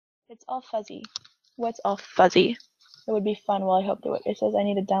It's all fuzzy. What's all fuzzy? It would be fun. Well, I hope they would. It says I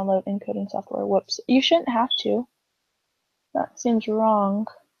need to download encoding software. Whoops. You shouldn't have to. That seems wrong.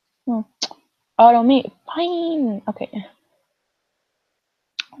 Auto meet. Fine. Okay.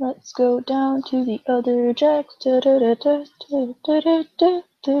 Let's go down to the other jacks. Going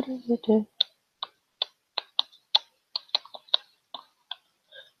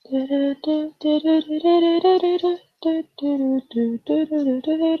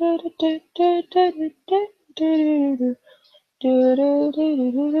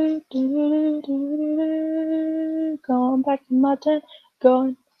back to my tent,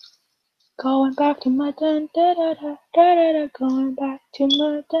 going back to my tent, da da da da da da. Going back to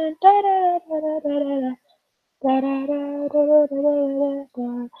my tent, da da da da da da da da da da da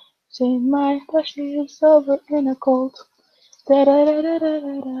da. See my blushes over in a cold, da da da da da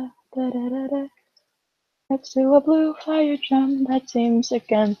da da da da da. Next to a blue fire drum that seems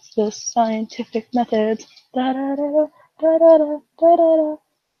against the scientific methods. Da da da da da da da da da.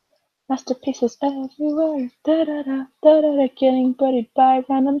 Masterpieces everywhere. Da da da da da da. Getting bullied by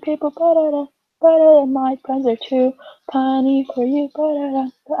random people. Ba da da ba da da. My puns are too punny for you. Ba da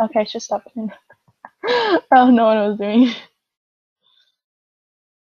da. Okay, I should stop doing that. I don't know what I was doing.